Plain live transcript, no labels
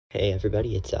Hey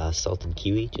everybody, it's Salted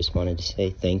Kiwi. Just wanted to say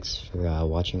thanks for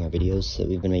watching our videos that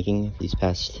we've been making these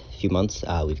past few months.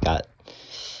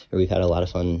 We've had a lot of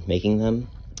fun making them.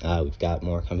 We've got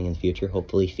more coming in the future,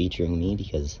 hopefully featuring me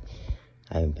because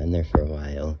I haven't been there for a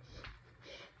while.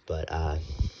 But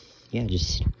yeah,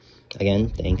 just again,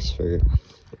 thanks for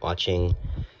watching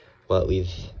what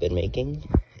we've been making.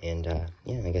 And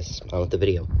yeah, I guess on with the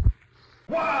video.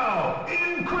 Wow!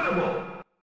 Incredible!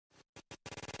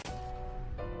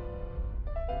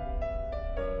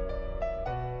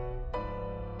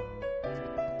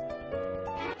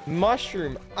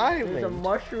 Mushroom Island. There's a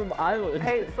mushroom island.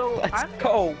 Hey, so Let's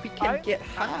go. We can get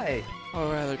high.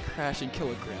 I'd rather crash and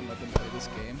kill a grandma than play this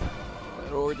game.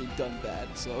 I'd already done bad,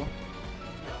 so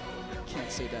can't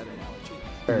say that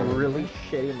analogy. Really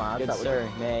shitty mod. Good that sir,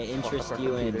 was may I interest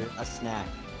you in computer. a snack?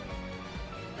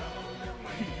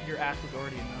 Your ass was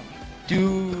already enough.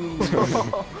 Dude.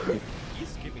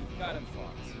 He's giving got him Fox.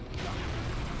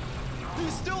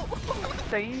 He's still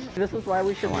Saying, This is why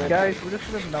we should win. guys, we're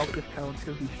just gonna milk this cow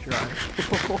until he's dry.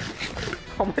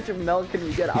 How much of milk can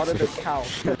we get out of this cow?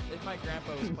 If my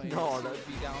grandpa was playing No, this, that's-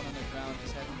 he'd be down on the ground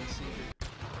just having a seizure.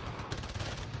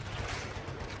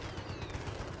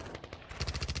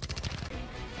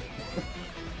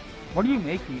 What are you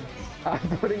making? I'm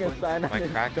putting a sign on My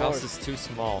his crack door. house is too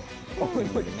small. Oh,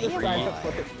 look at this sign to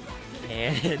put.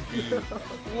 Candy.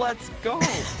 Let's go.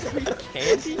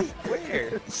 Candy?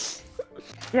 Where?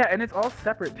 Yeah, and it's all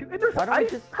separate too. And there's Why don't we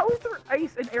ice. just- How is there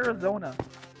ice in Arizona?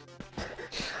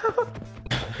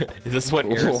 Is this what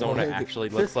Arizona Whoa. actually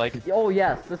looks like? Oh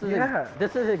yes, this is Yeah.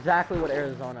 this is exactly what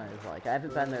Arizona is like. I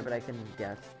haven't been there, but I can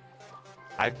guess.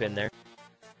 I've been there.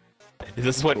 Is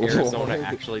this what Arizona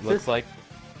actually looks like?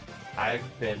 I've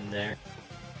been there.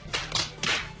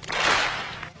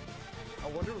 I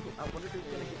wonder who's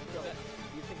gonna get killed.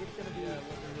 Do you think it's gonna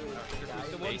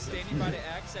be? The one standing by the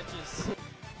axe that just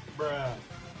Bruh.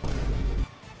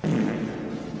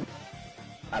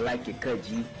 I like your cut,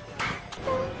 G.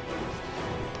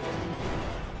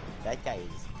 That guy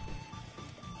is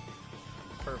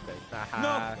Perfect.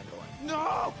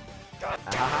 No!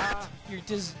 You're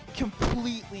just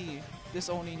completely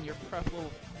disowning your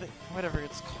preferable, whatever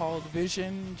it's called,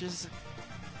 vision. Just,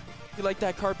 you like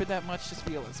that carpet that much, just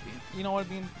be a lesbian. You know what I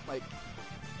mean? Like,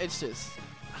 it's just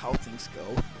how things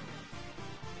go.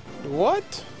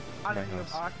 What? I don't My even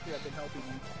house. have oxygen. I've been helping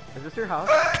you. Is this your house?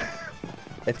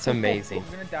 It's amazing.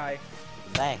 You're gonna die.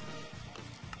 bang.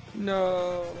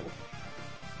 No.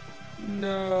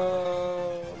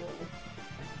 No.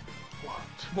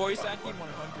 Voice acting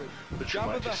 100. That you Jabba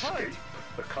might the Hutt. escape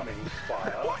the coming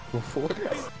fire. You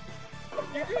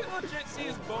can legit see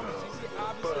his bones. You see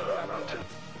obviously Burn Jabba the until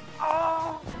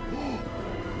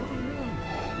Hutt.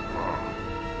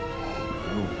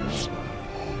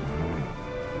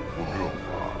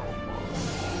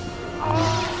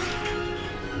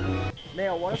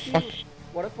 Mayo,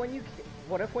 what if when you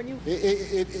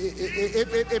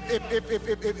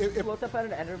looked up at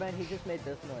an Enderman, he just made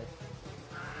this noise.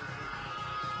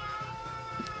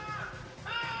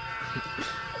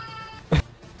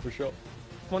 For sure.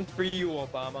 One for you,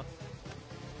 Obama.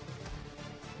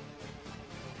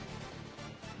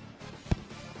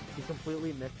 He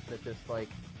completely missed that this like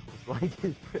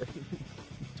his presence.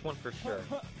 It's one for sure.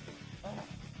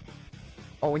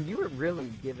 Oh, and you were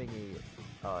really giving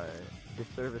a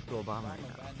disservice to Obama right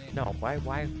now. No,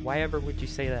 why ever would you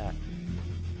say that?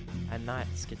 I'm not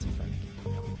schizophrenic.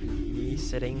 No. Me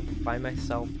sitting by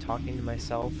myself, talking to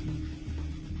myself.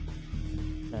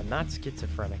 I'm not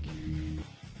schizophrenic.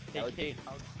 Hey, Kate.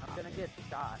 I'm gonna get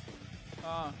shot.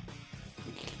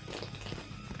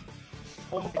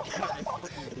 Oh my god.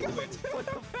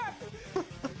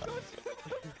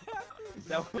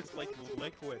 That was like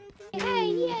liquid. Yeah,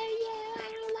 I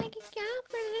don't like it,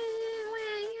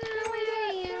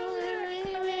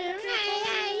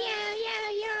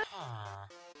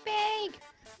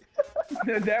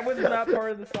 Big. That was not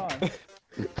part of the song.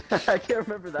 I can't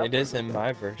remember that. It is in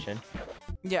my version.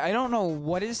 Yeah, I don't know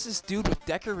what is this dude with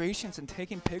decorations and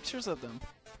taking pictures of them.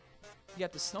 You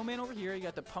got the snowman over here, you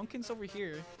got the pumpkins over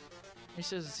here.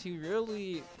 It's just he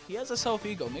has a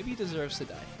self-ego. Maybe he deserves to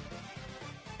die.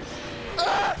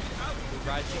 We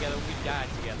ride together, we die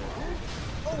together.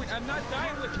 Oh, I'm not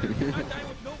dying with him. I'm not dying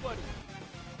with nobody.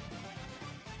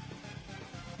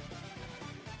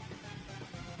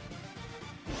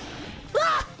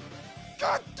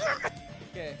 God damn it!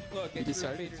 Okay, look, it's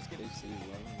Ruth Bader's getting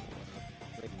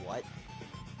Wait, what?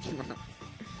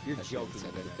 You're joking.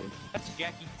 That's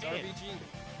Jackie Chan. RBG.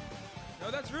 No,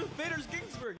 that's Ruth Bader's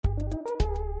Ginsburg.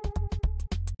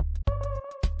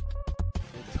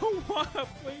 Don't wanna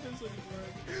play this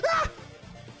anymore. Ah!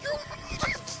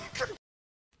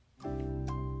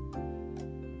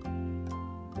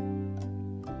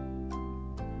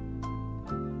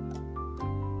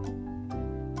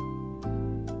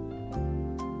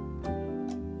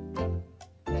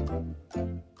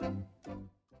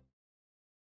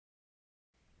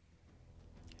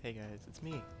 Hey guys, it's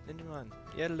me, Ninjaman,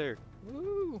 the editor.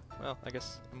 Woo! Well, I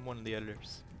guess I'm one of the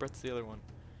editors. Brett's the other one.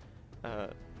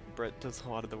 Brett does a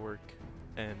lot of the work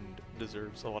and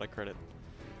deserves a lot of credit.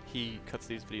 He cuts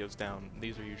these videos down.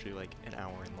 These are usually like an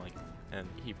hour in length, and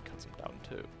he cuts them down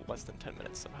to less than 10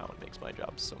 minutes somehow. It makes my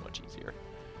job so much easier.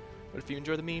 But if you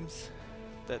enjoy the memes,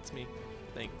 that's me.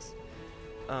 Thanks.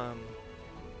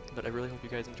 But I really hope you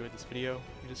guys enjoyed this video.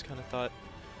 We just kind of thought,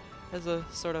 as a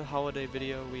sort of holiday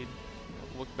video, we'd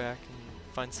look back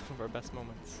and find some of our best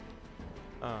moments.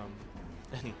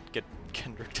 And get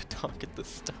Kendrick to talk at the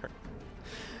start.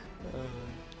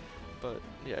 But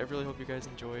yeah, I really hope you guys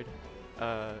enjoyed.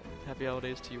 Happy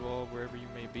holidays to you all, wherever you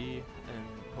may be,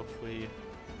 and hopefully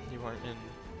you aren't in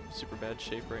super bad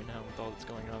shape right now with all that's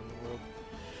going on in the world.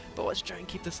 But let's try and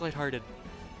keep this lighthearted.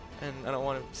 And I don't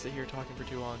want to sit here talking for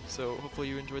too long, so hopefully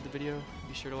you enjoyed the video.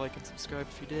 Be sure to like and subscribe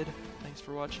if you did. Thanks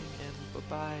for watching, and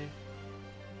bye-bye.